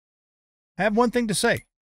I have one thing to say.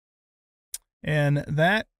 And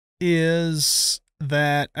that is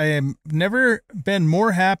that I have never been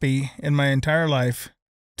more happy in my entire life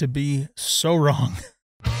to be so wrong.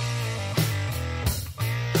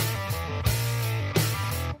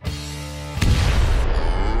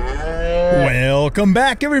 Welcome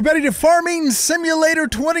back, everybody, to Farming Simulator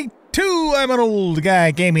 22. I'm an old guy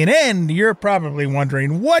gaming, and you're probably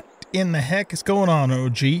wondering what in the heck is going on,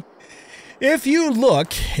 OG. If you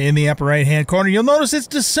look in the upper right-hand corner, you'll notice it's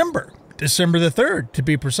December the 3rd, to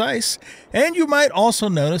be precise. And you might also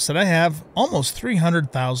notice that I have almost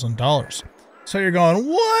 $300,000. So you're going,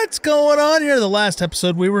 what's going on here? The last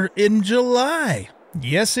episode, we were in July.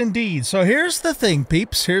 Yes, indeed. So here's the thing,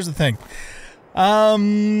 peeps. Here's the thing. I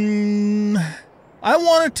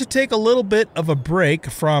wanted to take a little bit of a break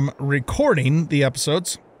from recording the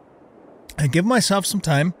episodes and give myself some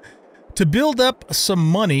time to build up some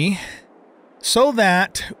money so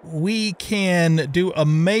that we can do a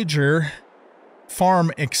major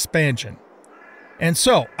farm expansion. And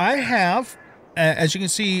so I have, as you can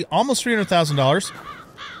see, almost $300,000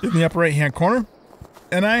 in the upper right-hand corner.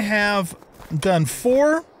 And I have done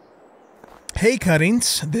 4 hay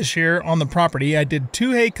cuttings this year on the property. I did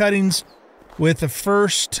 2 hay cuttings with the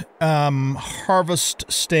first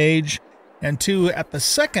harvest stage and 2 at the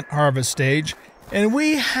second harvest stage. And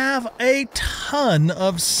we have a ton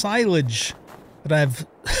of silage that I've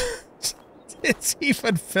it's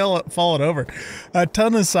even fallen over. A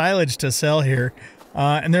ton of silage to sell here.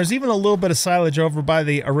 And there's even a little bit of silage over by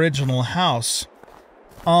the original house.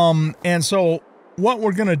 And so what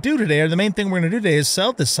we're going to do today, or the main thing we're going to do today, is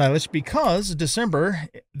sell this silage because December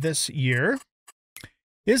this year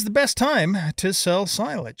is the best time to sell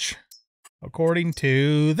silage, according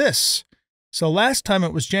to this. So last time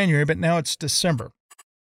it was January, but now it's December.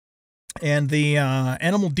 And the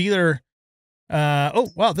animal dealer...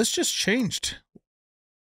 oh, wow, this just changed.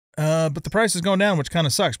 But the price is going down, which kind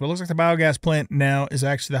of sucks. But it looks like the biogas plant now is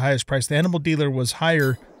actually the highest price. The animal dealer was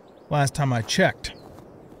higher last time I checked.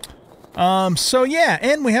 So yeah,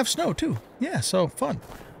 and we have snow too. Yeah, so fun.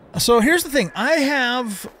 So here's the thing. I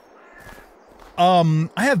have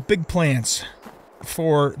big plans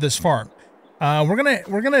for this farm.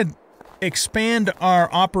 We're gonna expand our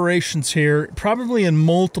operations here, probably in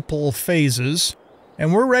multiple phases.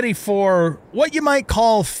 And we're ready for what you might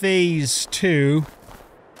call phase 2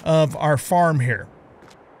 of our farm here.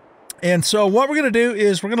 And so what we're going to do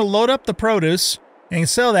is we're going to load up the produce and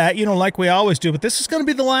sell that, you know, like we always do. But this is going to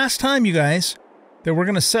be the last time, you guys, that we're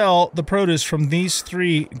going to sell the produce from these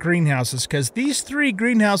 3 greenhouses, because these 3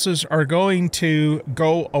 greenhouses are going to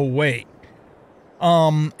go away.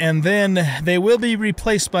 And then they will be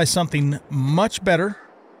replaced by something much better.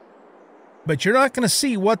 But you're not going to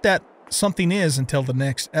see what that something is until the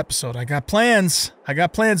next episode. I got plans,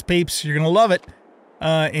 peeps. You're gonna love it,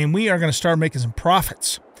 and we are gonna start making some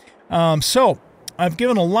profits. So I've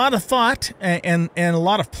given a lot of thought and a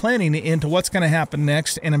lot of planning into what's gonna happen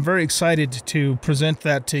next, and I'm very excited to present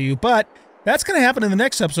that to you. But that's gonna happen in the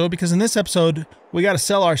next episode, because in this episode we got to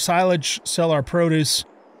sell our silage, sell our produce,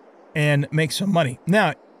 and make some money.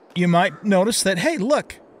 Now you might notice that, hey,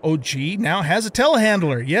 look, OG now has a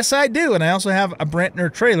telehandler. Yes, I do, and I also have a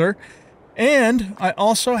Brentner trailer. And I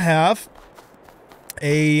also have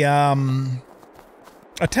a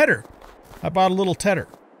tedder. I bought a little tedder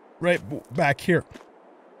right back here.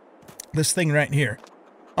 This thing right here.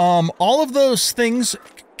 All of those things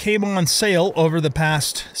came on sale over the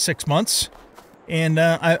past 6 months. And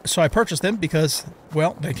so I purchased them because,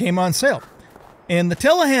 well, they came on sale. And the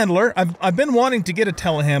telehandler, I've been wanting to get a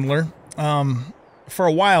telehandler for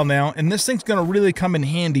a while now, and this thing's going to really come in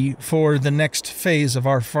handy for the next phase of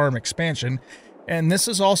our farm expansion. And this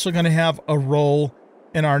is also going to have a role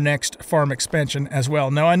in our next farm expansion as well.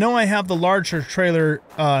 Now, I know I have the larger trailer,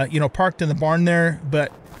 you know, parked in the barn there,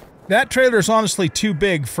 but that trailer is honestly too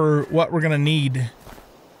big for what we're going to need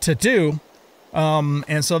to do.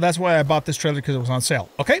 And so that's why I bought this trailer, because it was on sale.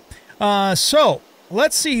 Okay, so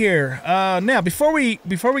let's see here. Now, before we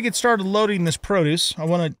get started loading this produce, I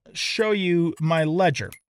want to show you my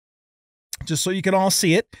ledger, just so you can all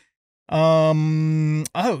see it.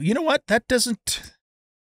 Oh, you know what? That doesn't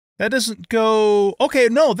go. Okay,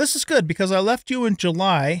 no, this is good, because I left you in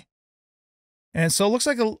July, and so it looks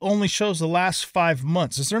like it only shows the last 5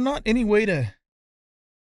 months. Is there not any way to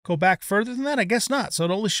go back further than that? I guess not. So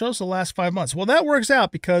it only shows the last 5 months. Well, that works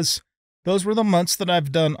out, because those were the months that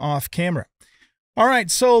I've done off camera. All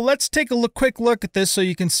right, so let's take a quick look at this so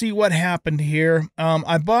you can see what happened here.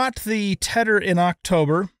 I bought the tedder in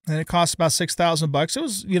October, and it cost about $6,000. It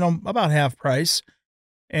was, you know, about half price.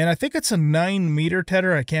 And I think it's a 9-meter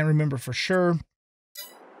tedder. I can't remember for sure.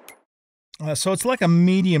 So it's like a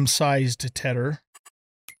medium-sized tedder.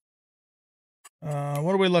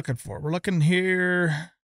 What are we looking for? We're looking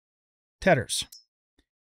here. Tedders.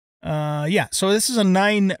 Yeah, so this is a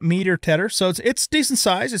 9-meter tedder. So it's decent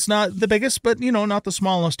size. It's not the biggest, but, you know, not the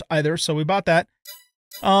smallest either. So we bought that.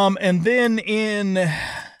 And then in,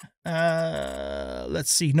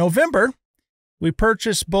 let's see, November, we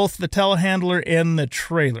purchased both the telehandler and the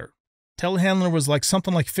trailer. Telehandler was like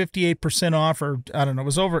something like 58% off, or I don't know, it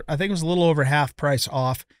was over, I think it was a little over half price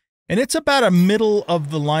off. And it's about a middle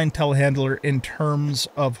of the line telehandler in terms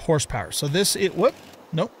of horsepower. So this,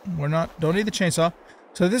 nope, we're not, don't need the chainsaw.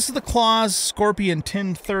 So this is the Claws Scorpion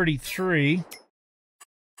 1033.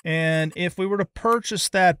 And if we were to purchase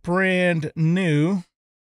that brand new,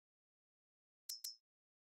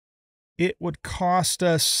 it would cost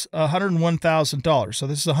us $101,000. So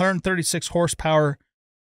this is 136 horsepower,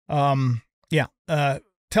 telehandler.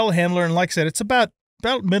 And like I said, it's about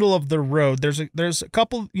middle of the road. There's a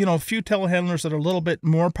couple, you know, a few telehandlers that are a little bit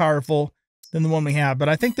more powerful than the one we have, but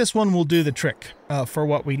I think this one will do the trick for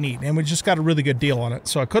what we need. And we just got a really good deal on it,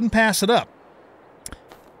 so I couldn't pass it up.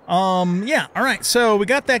 Yeah, all right, so we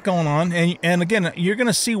got that going on, and again, you're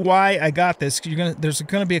gonna see why I got this. There's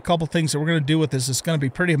gonna be a couple things that we're gonna do with this. It's gonna be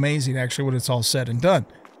pretty amazing, actually, when it's all said and done.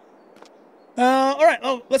 All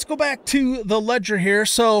right, let's go back to the ledger here.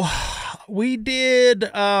 So we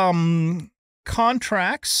did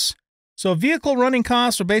contracts. So vehicle running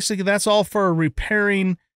costs, so basically that's all for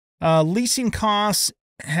repairing. Leasing costs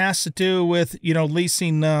has to do with, you know,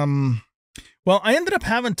 leasing. Well, I ended up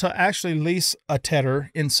having to actually lease a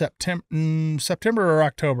tedder in September or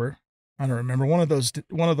October. I don't remember, one of those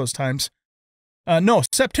times. No,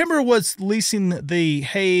 September was leasing the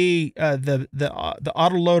hay, the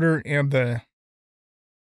autoloader and the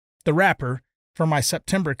wrapper for my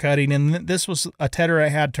September cutting, and this was a tedder I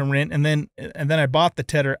had to rent, and then I bought the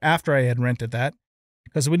tedder after I had rented that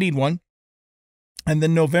because we need one. And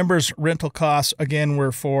then November's rental costs, again,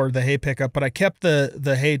 were for the hay pickup, but I kept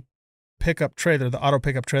the hay pickup trailer, the auto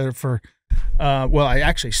pickup trailer for, well, I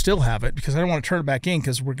actually still have it because I don't want to turn it back in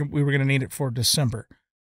because we were going to need it for December.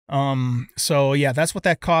 So yeah, that's what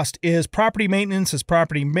that cost is. Property maintenance is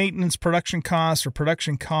property maintenance. Production costs or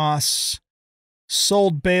production costs.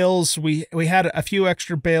 Sold bales. We had a few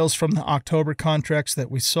extra bales from the October contracts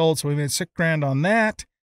that we sold, so we made $6,000 on that.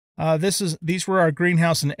 These were our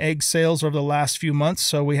greenhouse and egg sales over the last few months.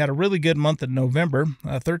 So we had a really good month in November,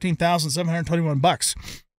 $13,721.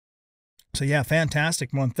 So yeah,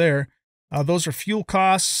 fantastic month there. Those are fuel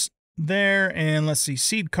costs there. And let's see,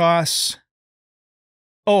 seed costs.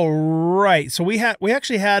 Oh, right. So we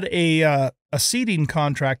actually had a seeding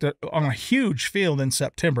contract on a huge field in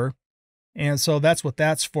September. And so that's what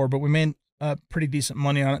that's for. But we made pretty decent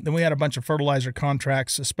money on it. Then we had a bunch of fertilizer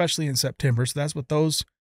contracts, especially in September. So that's what those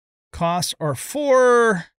costs are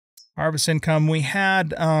for. Harvest income. We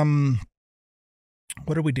had,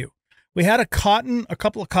 what did we do? We had a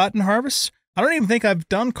couple of cotton harvests. I don't even think I've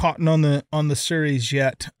done cotton on the series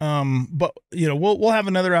yet. But you know, we'll have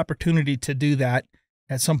another opportunity to do that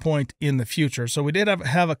at some point in the future. So we did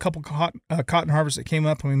have a couple cotton harvests that came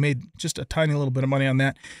up, and we made just a tiny little bit of money on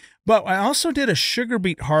that. But I also did a sugar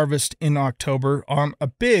beet harvest in October on a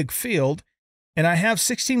big field. And I have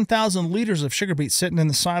 16,000 liters of sugar beet sitting in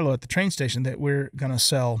the silo at the train station that we're going to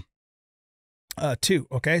sell too.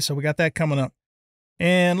 Okay, so we got that coming up.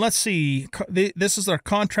 And let's see, this is our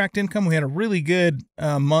contract income. We had a really good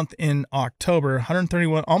month in October,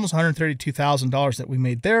 almost $132,000 that we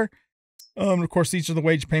made there. Of course, these are the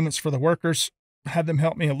wage payments for the workers. Had them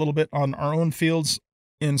help me a little bit on our own fields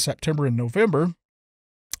in September and November.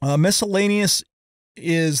 Miscellaneous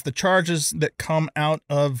is the charges that come out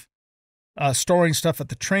of storing stuff at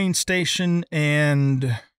the train station,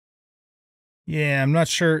 and yeah, I'm not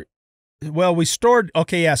sure. Well, we stored,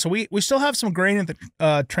 okay, yeah, so we still have some grain at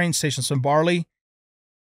the train station, some barley,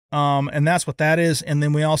 and that's what that is. And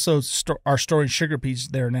then we also are storing sugar beets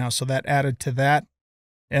there now, so that added to that.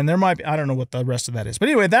 And there might be, I don't know what the rest of that is, but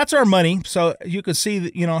anyway, that's our money. So you can see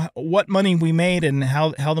that, you know, what money we made and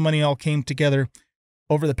how the money all came together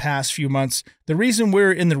over the past few months. The reason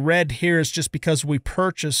we're in the red here is just because we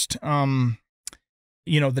purchased,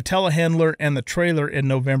 you know, the telehandler and the trailer in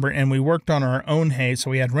November, and we worked on our own hay,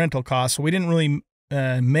 so we had rental costs. So we didn't really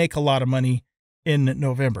make a lot of money in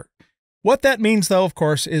November. What that means, though, of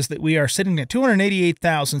course, is that we are sitting at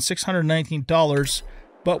 $288,619,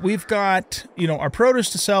 but we've got, you know, our produce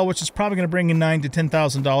to sell, which is probably going to bring in $9,000 to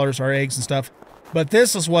 $10,000, our eggs and stuff. But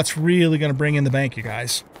this is what's really going to bring in the bank, you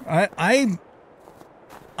guys.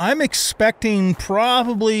 I'm expecting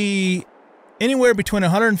probably anywhere between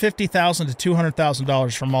 $150,000 to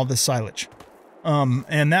 $200,000 from all this silage.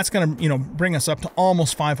 And that's going to, bring us up to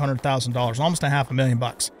almost $500,000, almost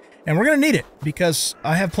 $500,000. And we're going to need it because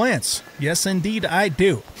I have plans. Yes, indeed, I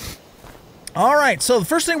do. All right, so the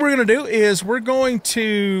first thing we're going to do is we're going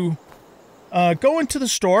to go into the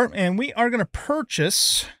store, and we are going to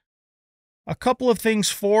purchase a couple of things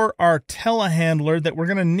for our telehandler that we're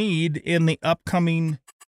going to need in the upcoming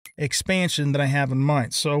expansion that I have in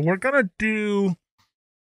mind. So we're going to do,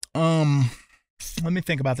 let me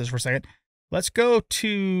think about this for a second. Let's go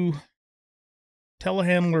to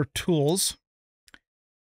telehandler tools,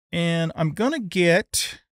 and I'm going to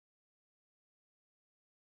get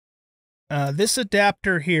this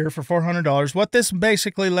adapter here for $400. What this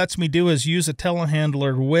basically lets me do is use a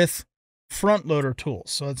telehandler with front loader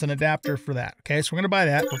tools. So it's an adapter for that. Okay, so we're going to buy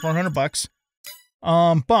that for $400.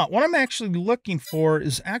 But what I'm actually looking for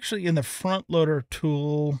is actually in the front loader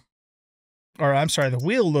tool, or I'm sorry, the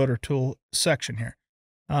wheel loader tool section here.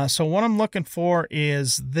 So what I'm looking for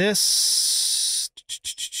is this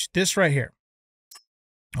right here.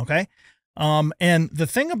 Okay. And the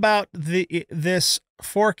thing about this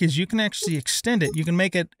fork is you can actually extend it. You can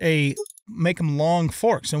make them long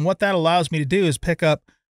forks. And what that allows me to do is pick up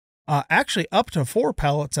actually up to 4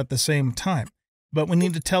 pallets at the same time. But we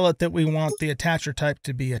need to tell it that we want the attacher type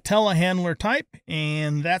to be a telehandler type,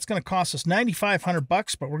 and that's going to cost us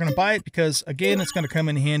 $9,500, but we're going to buy it because, again, it's going to come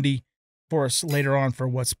in handy for us later on for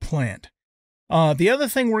what's planned. The other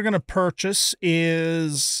thing we're going to purchase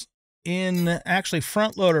is in actually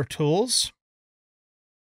front loader tools,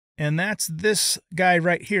 and that's this guy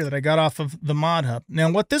right here that I got off of the Mod Hub.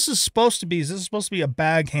 Now, what this is supposed to be is this is supposed to be a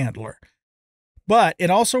bag handler. But it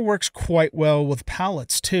also works quite well with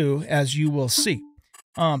pallets too, as you will see.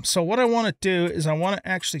 So what I want to do is I want to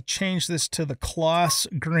actually change this to the gloss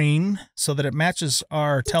green so that it matches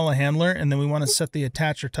our telehandler, and then we want to set the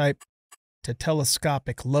attacher type to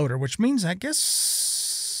telescopic loader, which means I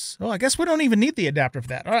guess we don't even need the adapter for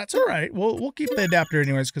that. All right, it's all right. We'll keep the adapter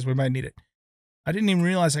anyways because we might need it. I didn't even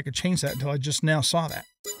realize I could change that until I just now saw that.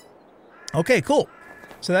 Okay, cool.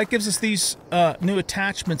 So that gives us these new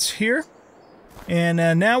attachments here.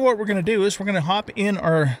 And now what we're going to do is we're going to hop in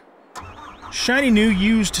our shiny new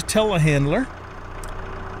used telehandler.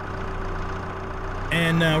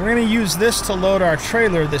 And we're going to use this to load our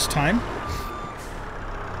trailer this time.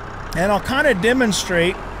 And I'll kind of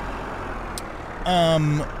demonstrate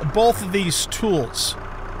both of these tools.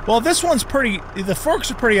 Well, this one's the forks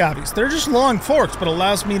are pretty obvious. They're just long forks, but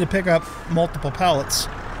allows me to pick up multiple pallets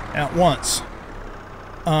at once.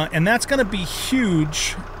 And that's going to be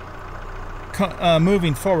huge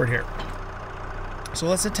moving forward here. So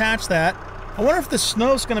let's attach that. I wonder if the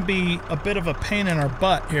snow's going to be a bit of a pain in our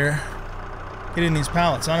butt here, getting these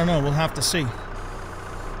pallets. I don't know. We'll have to see.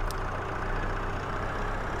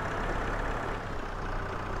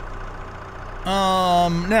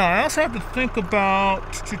 Now I also have to think about,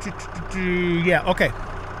 yeah, okay.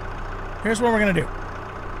 Here's what we're going to do.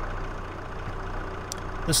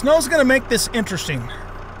 The snow's going to make this interesting.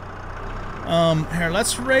 Here,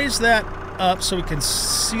 let's raise that up so we can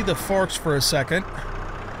see the forks for a second.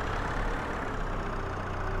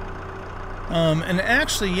 And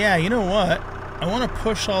actually, yeah, you know what? I want to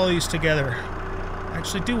push all these together. I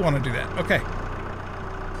actually do want to do that. Okay.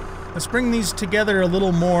 Let's bring these together a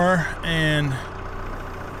little more and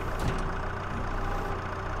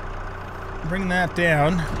bring that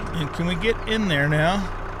down. And can we get in there now?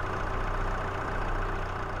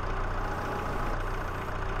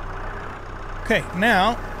 Okay,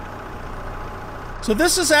 now, so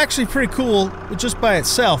this is actually pretty cool just by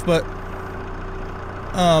itself, but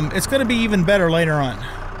it's going to be even better later on.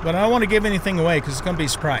 But I don't want to give anything away because it's going to be a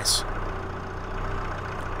surprise.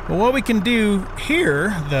 But what we can do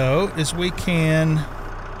here, though, is we can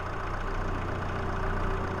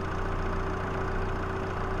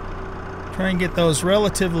try and get those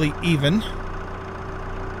relatively even.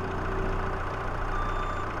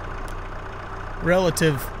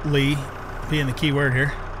 Relatively being the key word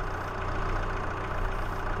here.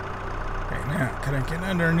 Okay, now, can I get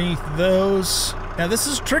underneath those? Now, this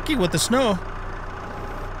is tricky with the snow.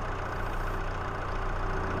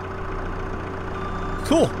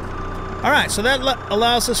 Cool. All right, so that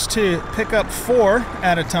allows us to pick up 4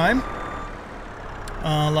 at a time,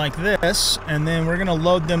 like this, and then we're going to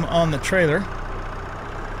load them on the trailer.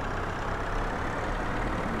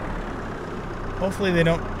 Hopefully they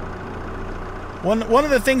don't... One of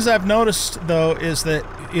the things I've noticed, though, is that,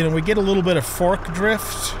 you know, we get a little bit of fork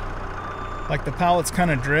drift, like the pallets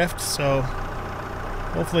kind of drift, so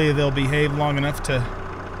hopefully they'll behave long enough to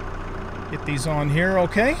get these on here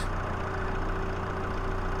okay.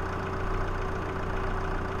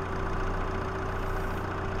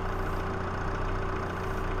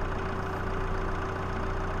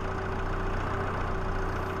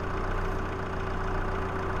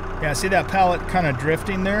 Yeah, see that pallet kind of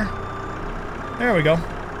drifting there? There we go.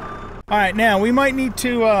 Alright, now we might need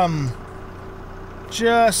to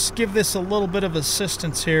just give this a little bit of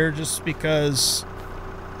assistance here, just because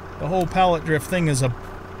the whole pallet drift thing is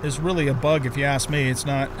really a bug, if you ask me. It's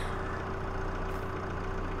not...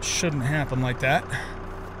 shouldn't happen like that.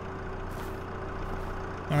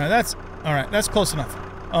 Alright, that's close enough.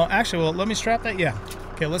 Oh, actually, well, let me strap that? Yeah.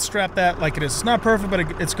 Okay, let's strap that like it is. It's not perfect, but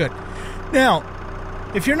it's good. Now,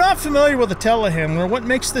 if you're not familiar with a telehandler, what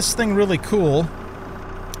makes this thing really cool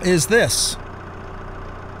is this.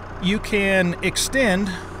 You can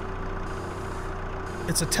extend.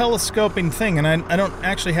 It's a telescoping thing, and I don't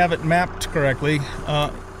actually have it mapped correctly.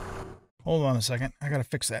 Hold on a second. I gotta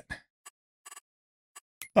fix that.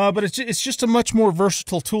 But it's just a much more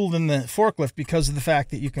versatile tool than the forklift because of the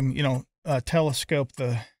fact that you can, you know, telescope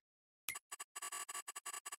the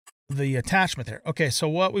attachment there. Okay, so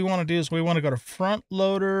what we want to do is we want to go to front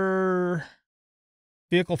loader,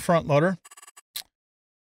 vehicle front loader.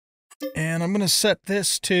 And I'm going to set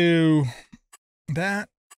this to that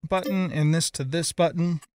button and this to this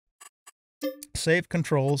button. Save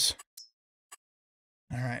controls.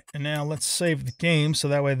 All right, and now let's save the game so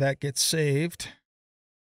that way that gets saved.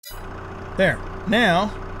 There.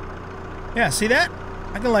 Now, yeah, see that?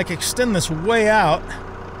 I can like extend this way out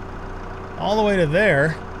all the way to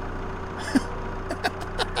there.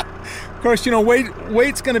 Of course, you know,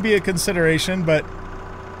 weight's going to be a consideration, but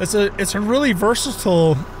it's a really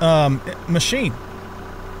versatile machine,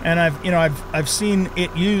 and I've seen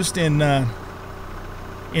it used in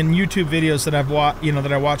YouTube videos that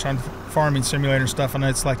I watch on Farming Simulator and stuff, and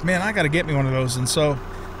it's like, man, I got to get me one of those, and so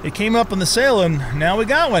it came up on the sale, and now we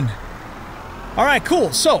got one. All right,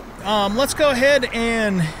 cool. So let's go ahead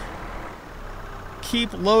and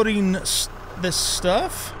keep loading this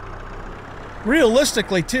stuff.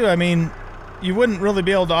 Realistically, too, I mean, you wouldn't really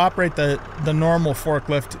be able to operate the normal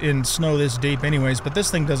forklift in snow this deep anyways, but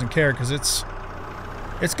this thing doesn't care because it's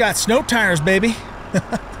got snow tires, baby.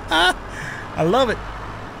 I love it.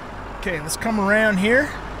 Okay, let's come around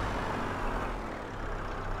here.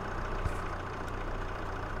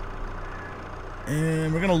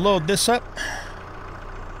 And we're going to load this up.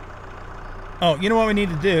 Oh, you know what we need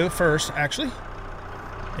to do first, actually,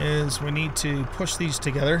 is we need to push these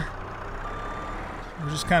together. We're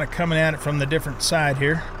just kind of coming at it from the different side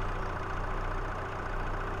here.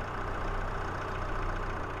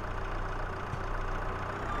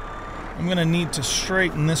 I'm going to need to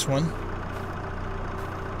straighten this one.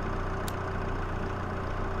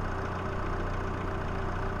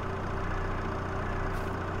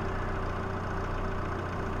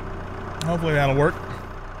 Hopefully that'll work.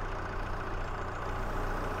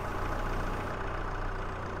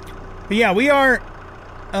 But yeah, we are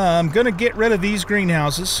going to get rid of these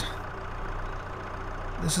greenhouses.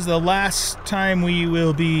 This is the last time we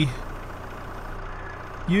will be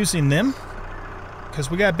using them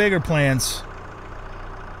because we got bigger plans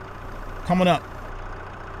coming up.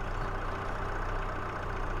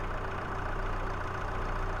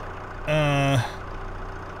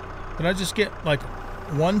 Did I just get like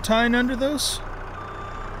one tine under those?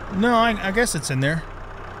 No, I guess it's in there.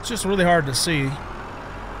 It's just really hard to see.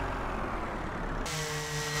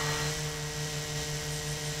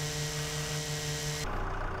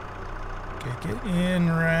 Get in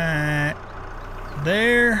right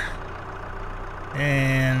there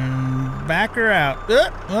and back her out.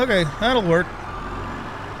 Okay, that'll work.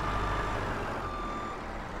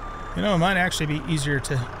 You know, it might actually be easier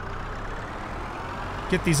to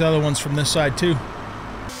get these other ones from this side too.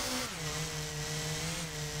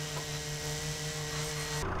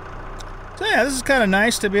 So yeah, this is kind of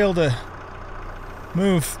nice to be able to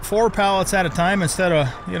move 4 pallets at a time instead of,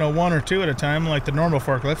 you know, 1 or 2 at a time like the normal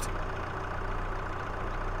forklift.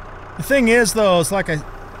 The thing is, though, is like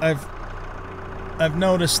I've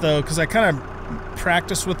noticed, though, because I kind of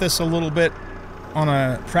practiced with this a little bit on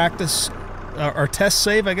a practice or test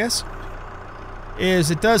save, I guess, is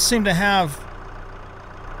it does seem to have,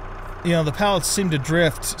 you know, the pallets seem to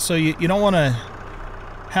drift, so you don't want to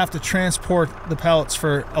have to transport the pallets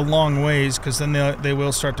for a long ways, because then they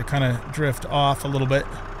will start to kind of drift off a little bit.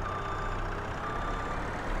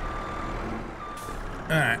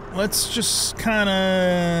 Alright, let's just kind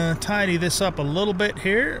of tidy this up a little bit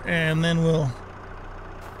here, and then we'll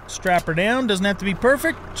strap her down. Doesn't have to be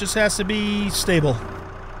perfect, just has to be stable.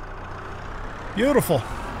 Beautiful.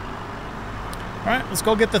 Alright, let's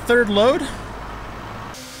go get the third load.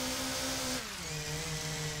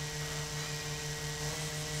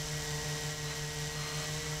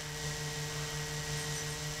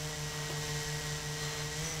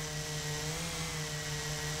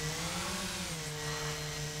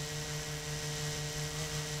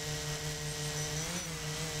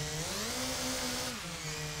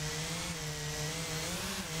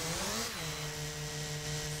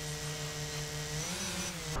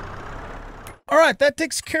 All right, that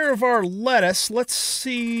takes care of our lettuce. Let's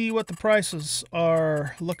see what the prices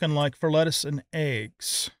are looking like for lettuce and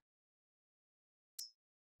eggs.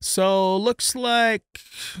 So, looks like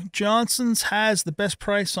Johnson's has the best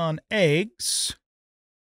price on eggs.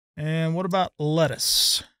 And what about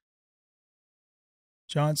lettuce?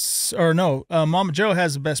 Mama Joe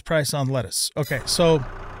has the best price on lettuce. Okay, so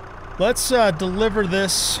let's deliver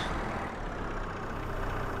this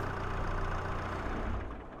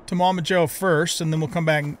to Mama Joe first, and then we'll come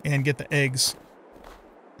back and get the eggs.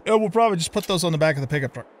 We'll probably just put those on the back of the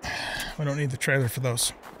pickup truck. We don't need the trailer for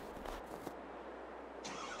those.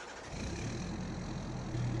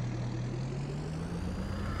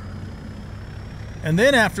 And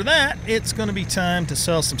then after that, it's going to be time to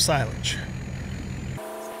sell some silage.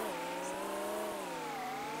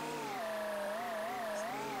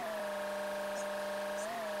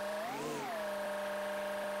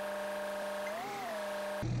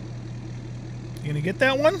 You gonna get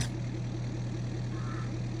that one?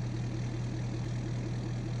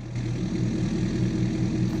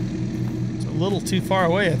 It's a little too far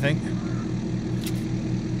away, I think.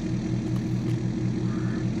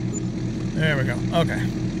 There we go. Okay.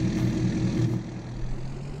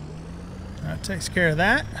 That takes care of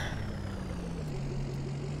that.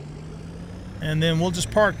 And then we'll just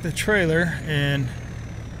park the trailer and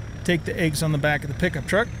take the eggs on the back of the pickup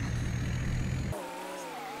truck.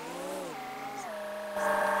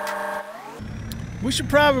 We should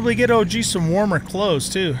probably get OG some warmer clothes,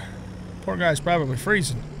 too. Poor guy's probably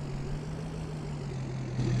freezing.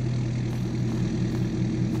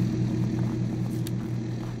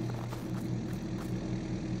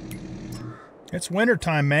 It's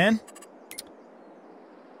wintertime, man.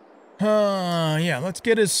 Yeah, let's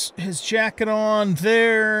get his jacket on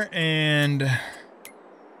there, and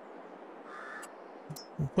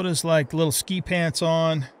we'll put his, like, little ski pants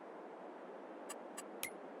on.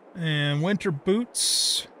 And winter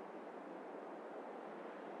boots.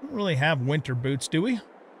 We don't really have winter boots, do we?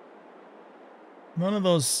 None of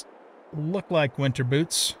those look like winter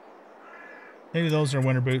boots. Maybe those are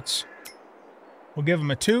winter boots. We'll give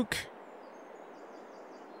him a toque.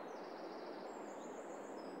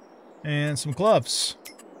 And some gloves.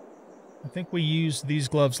 I think we used these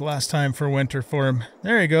gloves last time for winter for him.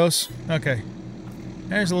 There he goes. Okay.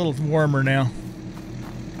 There's a little warmer now.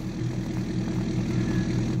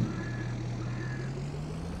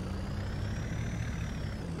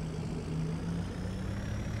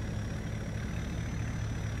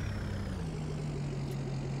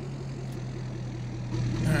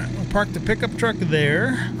 Alright, we'll park the pickup truck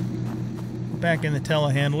there. Back in the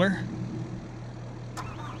telehandler.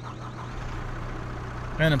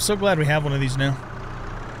 Man, I'm so glad we have one of these now.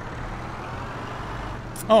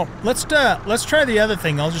 Oh, let's try the other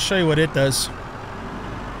thing. I'll just show you what it does.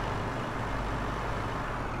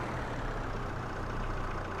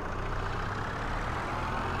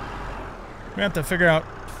 We have to figure out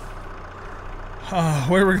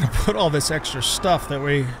where we're going to put all this extra stuff that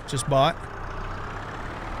we just bought.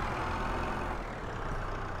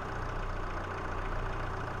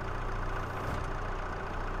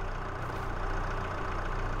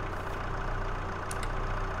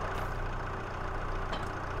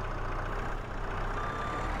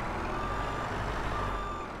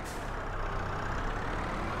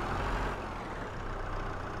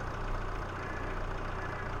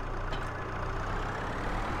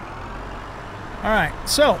 Alright,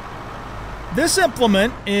 so this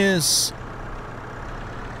implement it's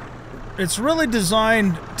really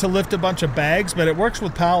designed to lift a bunch of bags, but it works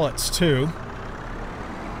with pallets too.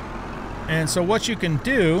 And so what you can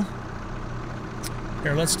do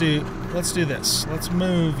here, let's do this. Let's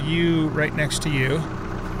move you right next to you.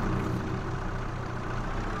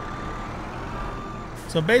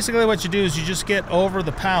 So basically what you do is you just get over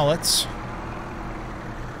the pallets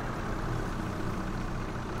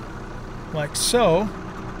like so,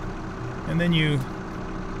 and then you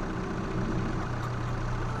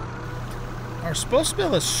are supposed to be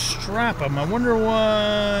able to strap them. I wonder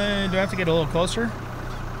why. Do I have to get a little closer?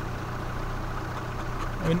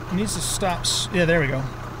 It needs to stop. Yeah, there we go.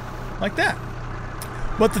 Like that.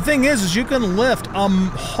 But the thing is you can lift a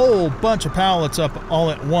whole bunch of pallets up all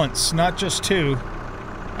at once, not just two,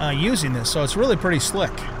 using this. So it's really pretty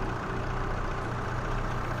slick.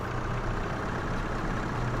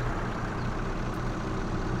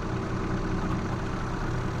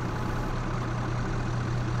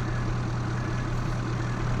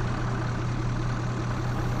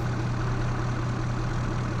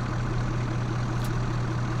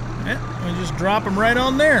 We just drop them right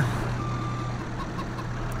on there.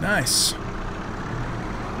 Nice.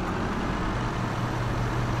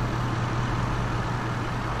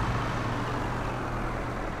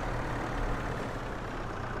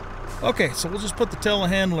 Okay, so we'll just put the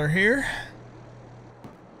telehandler here.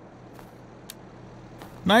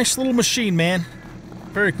 Nice little machine, man.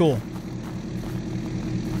 Very cool.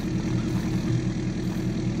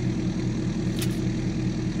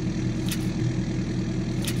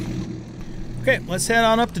 Okay, let's head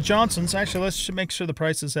on up to Johnson's. Actually, let's make sure the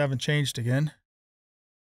prices haven't changed again.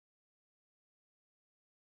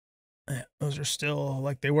 Yeah, those are still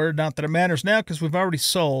like they were. Not that it matters now because we've already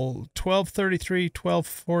sold $12.33,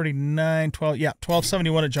 $12.49,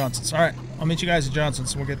 $12.71 at Johnson's. All right, I'll meet you guys at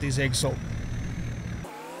Johnson's and we'll get these eggs sold.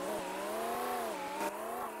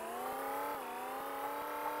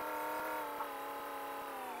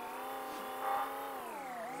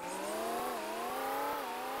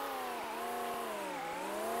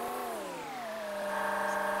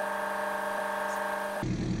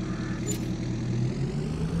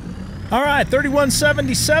 All right,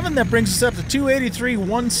 31.77. That brings us up to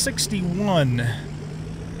 283.161.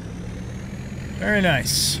 Very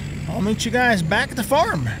nice. I'll meet you guys back at the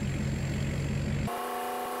farm.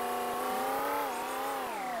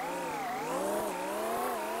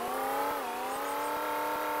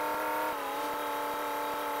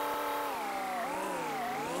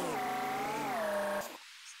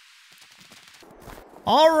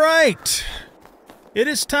 All right. It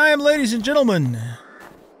is time, ladies and gentlemen,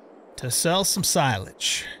 to sell some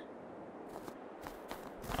silage.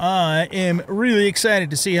 I am really excited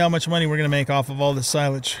to see how much money we're going to make off of all this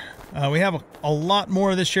silage. We have a lot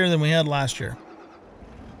more this year than we had last year.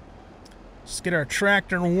 Let's get our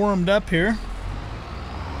tractor warmed up here.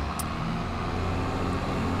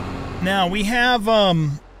 Now we have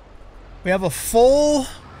a full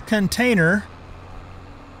container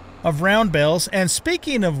of round bales, and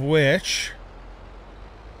speaking of which,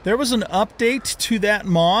 there was an update to that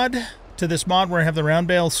mod, to this mod where I have the round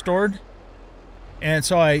bales stored. And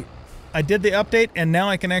so I did the update, and now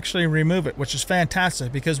I can actually remove it, which is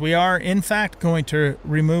fantastic because we are, in fact, going to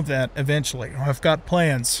remove that eventually. I've got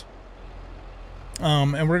plans.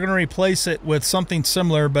 And we're going to replace it with something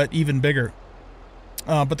similar, but even bigger.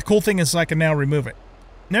 But the cool thing is I can now remove it.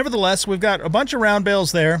 Nevertheless, we've got a bunch of round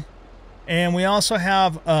bales there. And we also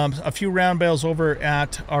have a few round bales over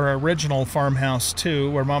at our original farmhouse,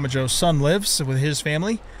 too, where Mama Joe's son lives with his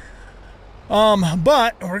family.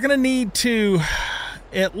 But we're going to need to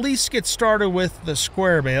at least get started with the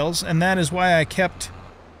square bales, and that is why I kept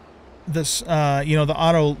this, the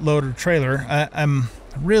auto loader trailer. I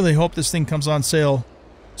really hope this thing comes on sale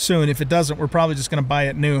soon. If it doesn't, we're probably just going to buy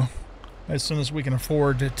it new as soon as we can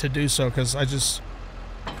afford to do so, because I just,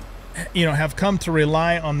 have come to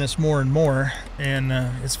rely on this more and more, and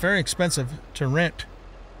it's very expensive to rent.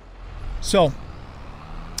 So,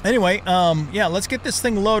 anyway, yeah, let's get this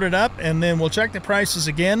thing loaded up, and then we'll check the prices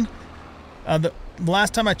again. The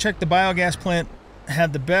last time I checked, the biogas plant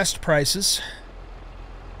had the best prices,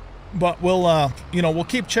 but we'll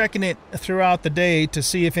keep checking it throughout the day to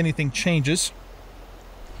see if anything changes.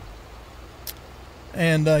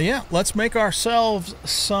 And yeah, let's make ourselves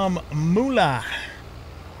some moolah.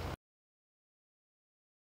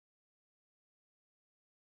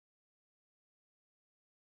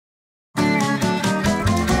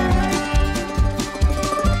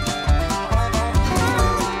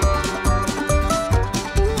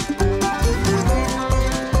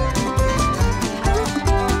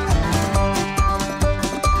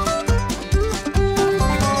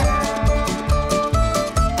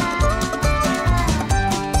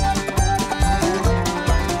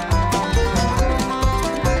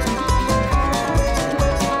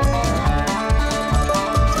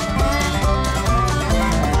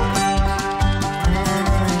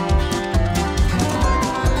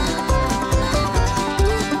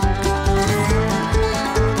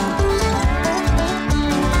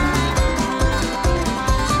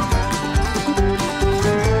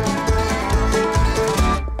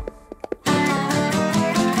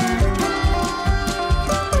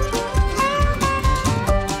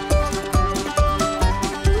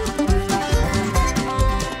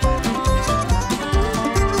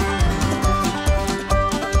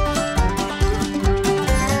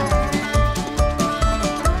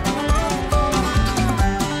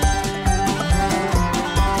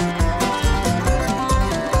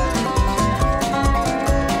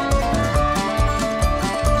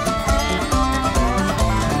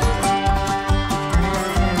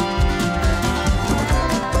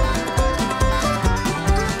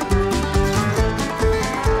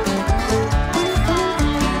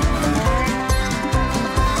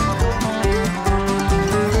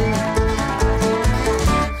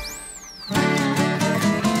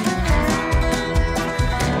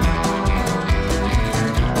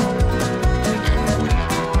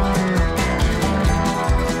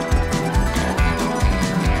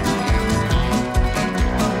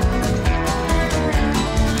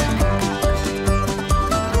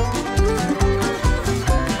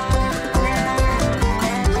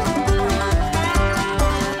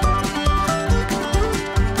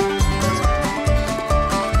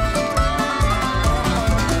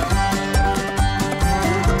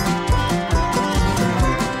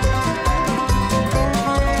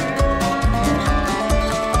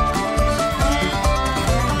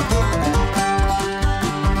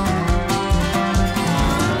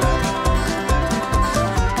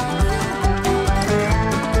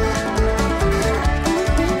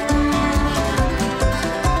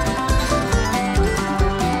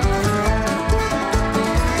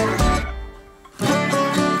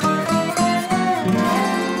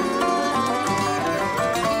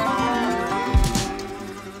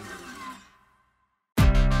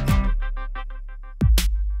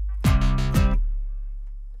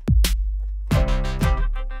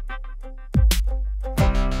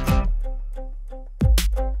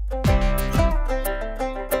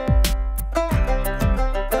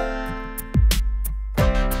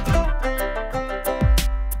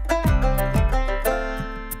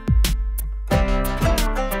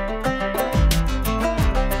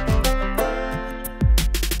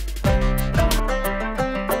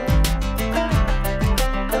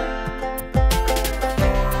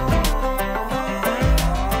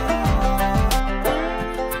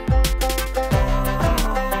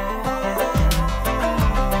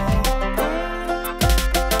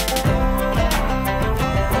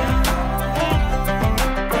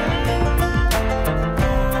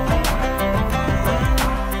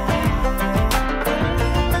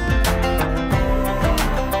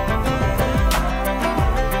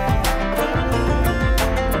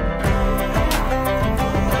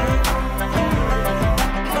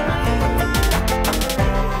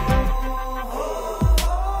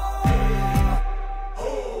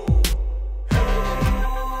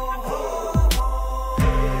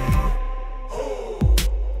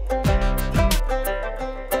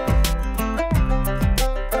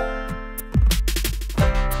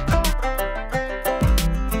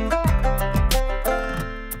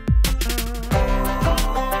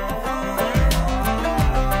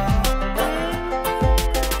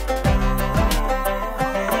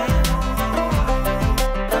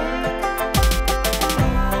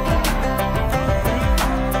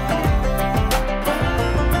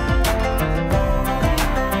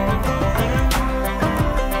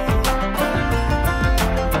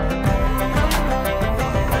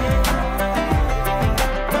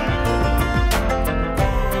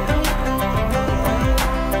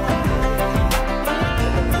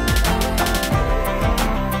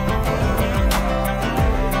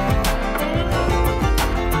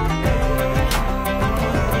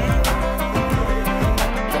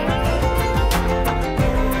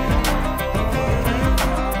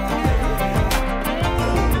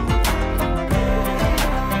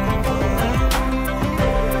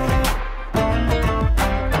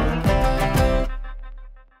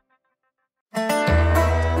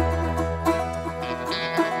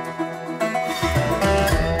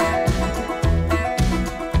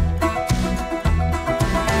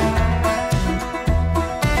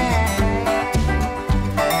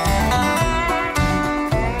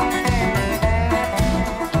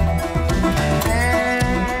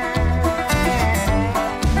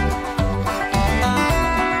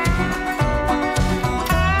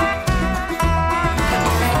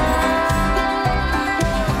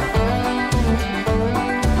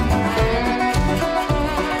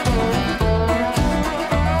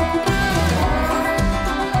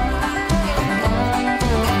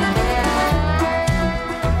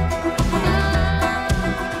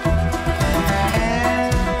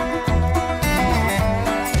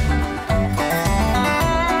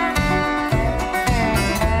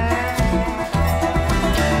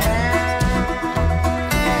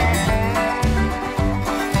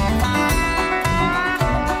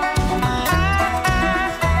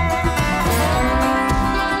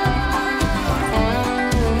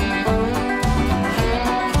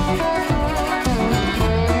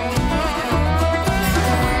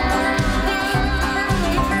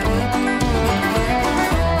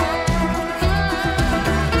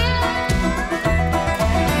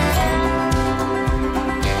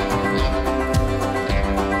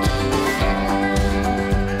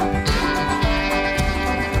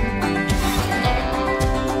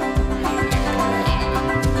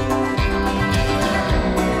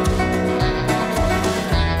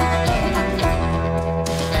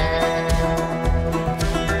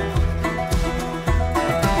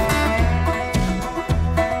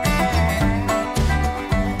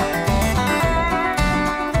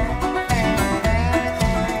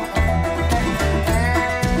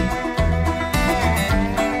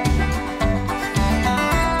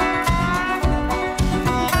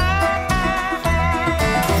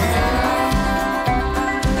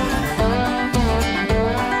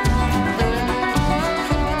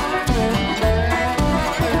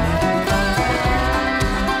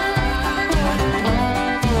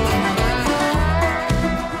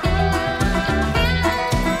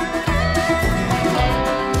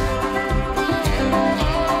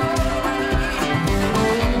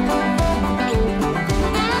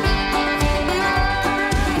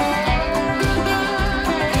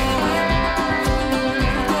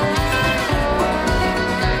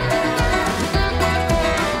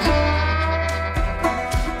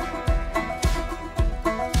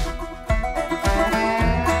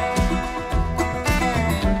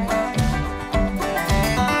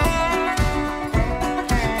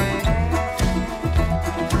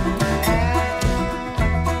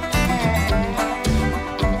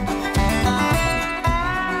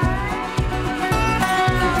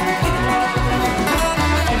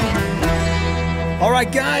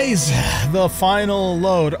 right, guys, the final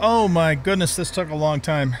load. Oh my goodness, this took a long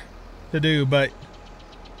time to do, but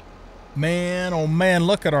man, oh man,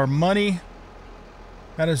 look at our money.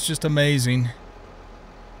 That is just amazing.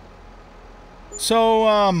 So,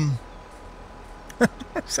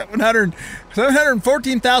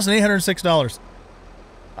 $714,806.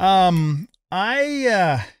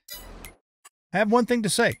 I have one thing to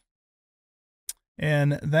say,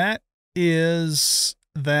 and that is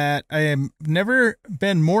that I have never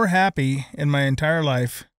been more happy in my entire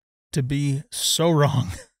life to be so wrong.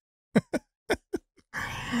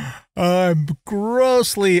 I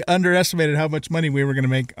grossly underestimated how much money we were going to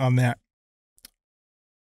make on that.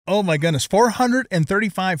 Oh my goodness,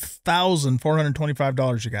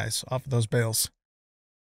 $435,425, you guys, off of those bales.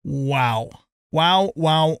 Wow. Wow,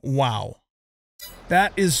 wow, wow.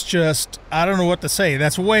 That is just, I don't know what to say.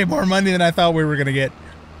 That's way more money than I thought we were going to get.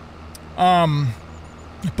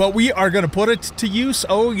 But we are going to put it to use.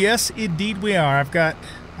 Oh, yes, indeed we are. I've got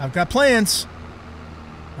plans.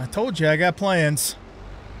 I told you I got plans.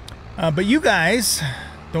 But you guys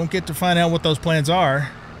don't get to find out what those plans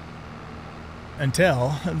are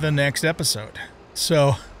until the next episode.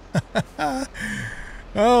 So,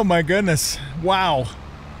 oh my goodness. Wow.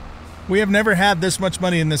 We have never had this much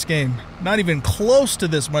money in this game. Not even close to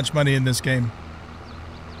this much money in this game.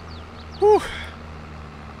 Whew.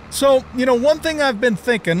 So, you know, one thing I've been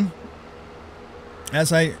thinking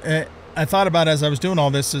as I thought about as I was doing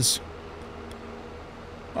all this is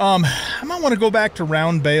I might want to go back to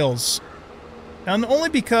round bales. And only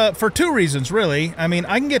because, for two reasons, really. I mean,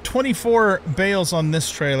 I can get 24 bales on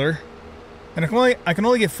this trailer, and I can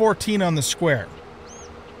only get 14 on the square,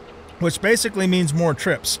 which basically means more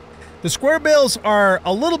trips. The square bales are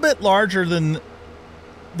a little bit larger than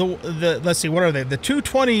the let's see, what are they? The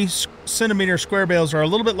 220 centimeter square bales are a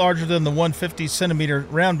little bit larger than the 150 centimeter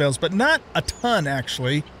round bales, but not a ton,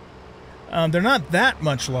 actually. They're not that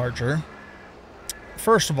much larger,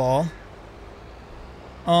 first of all.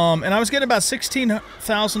 And I was getting about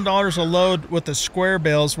 $16,000 a load with the square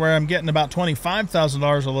bales, where I'm getting about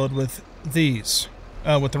 $25,000 a load with these,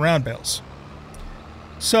 with the round bales.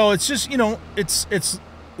 So it's just, you know, it's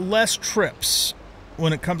less trips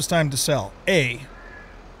when it comes time to sell. A.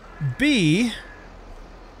 B,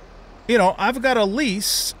 you know, I've got a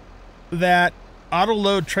lease that auto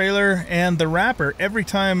load trailer and the wrapper every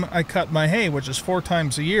time I cut my hay, which is 4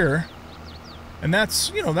 times a year. And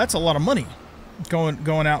that's, you know, that's a lot of money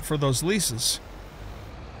going out for those leases.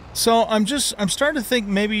 So I'm starting to think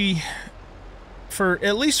maybe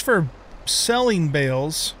at least for selling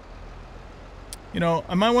bales, you know,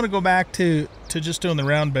 I might want to go back to just doing the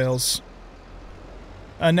round bales.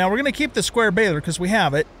 Now we're going to keep the square baler because we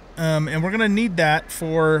have it, and we're going to need that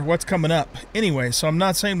for what's coming up anyway. So I'm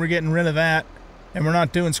not saying we're getting rid of that and we're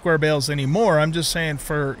not doing square bales anymore. I'm just saying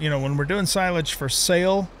for, you know, when we're doing silage for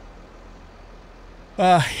sale,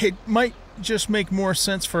 it might just make more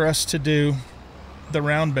sense for us to do the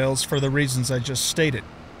round bales for the reasons I just stated.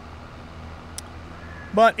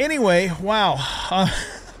 But anyway, wow.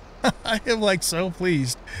 I am like so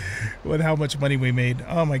pleased with how much money we made.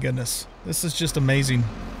 Oh my goodness. This is just amazing.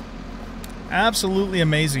 Absolutely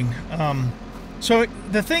amazing. So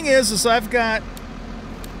the thing is I've got,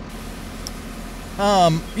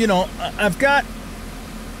 you know, I've got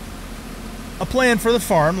a plan for the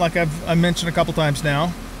farm, like I mentioned a couple times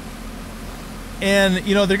now. And,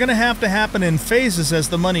 you know, they're going to have to happen in phases as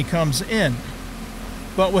the money comes in.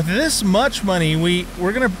 But with this much money,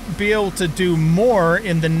 we're going to be able to do more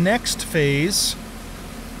in the next phase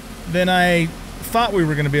than I thought we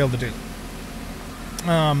were going to be able to do.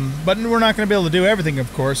 But we're not going to be able to do everything,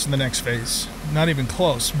 of course, in the next phase. Not even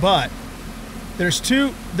close. But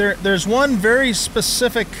there's one very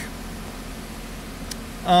specific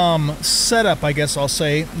setup, I guess I'll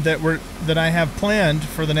say, that I have planned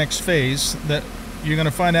for the next phase, that you're going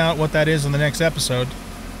to find out what that is in the next episode.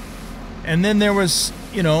 And then there was,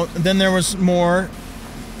 you know,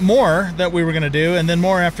 more that we were going to do, and then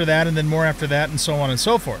more after that, and then more after that, and so on and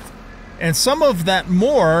so forth. And some of that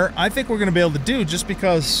more, I think we're going to be able to do just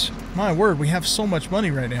because, my word, we have so much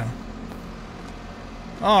money right now.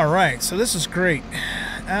 All right, so this is great.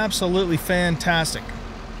 Absolutely fantastic.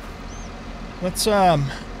 Let's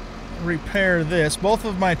repair this. Both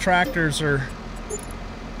of my tractors are...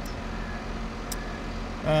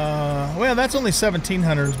 well, that's only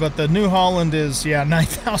 $1,700, but the New Holland is, yeah,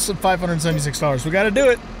 $9,576. We got to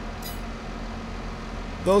do it.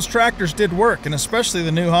 Those tractors did work, and especially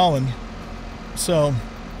the New Holland. So,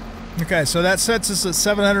 okay, so that sets us at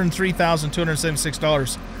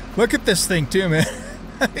 $703,276. Look at this thing, too, man.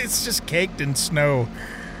 It's just caked in snow.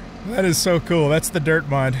 That is so cool. That's the dirt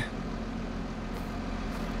mod.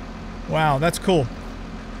 Wow, that's cool.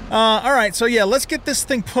 All right, so yeah, let's get this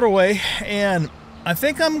thing put away, and I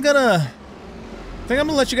think I'm gonna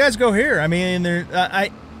let you guys go here. I mean,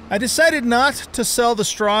 I decided not to sell the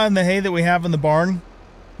straw and the hay that we have in the barn.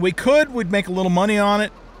 We'd make a little money on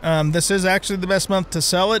it. This is actually the best month to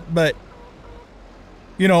sell it, but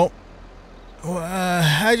you know,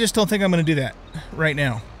 I just don't think I'm going to do that right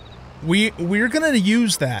now. We're going to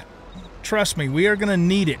use that. Trust me, we are going to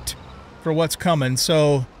need it for what's coming.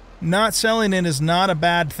 So not selling it is not a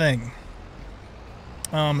bad thing.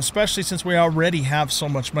 Especially since we already have so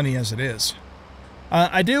much money as it is.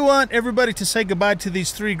 I do want everybody to say goodbye to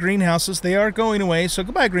these 3 greenhouses. They are going away, so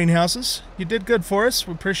goodbye, greenhouses. You did good for us.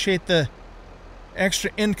 We appreciate the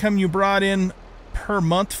extra income you brought in per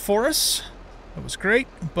month for us. That was great,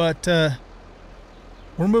 but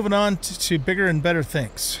we're moving on to bigger and better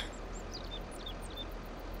things.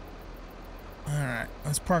 Alright,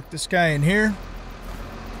 let's park this guy in here.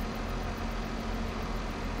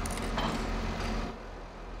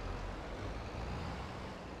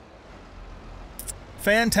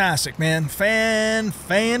 Fantastic, man.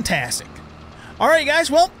 Fantastic. Alright, guys,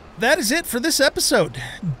 well, that is it for this episode.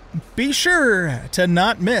 Be sure to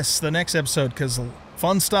not miss the next episode, because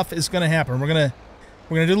fun stuff is going to happen. We're gonna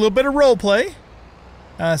do a little bit of role play.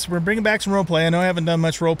 So we're bringing back some role play. I know I haven't done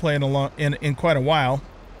much role play in quite a while.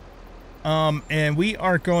 And we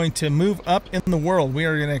are going to move up in the world. We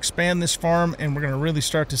are going to expand this farm, and we're going to really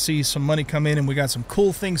start to see some money come in, and we got some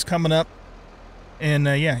cool things coming up. And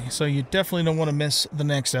yeah, so you definitely don't want to miss the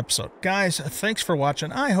next episode. Guys, thanks for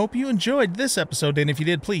watching. I hope you enjoyed this episode, and if you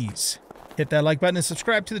did, please hit that like button and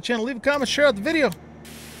subscribe to the channel. Leave a comment, share out the video,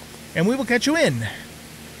 and we will catch you in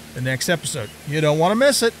the next episode. You don't want to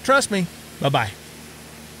miss it. Trust me. Bye-bye.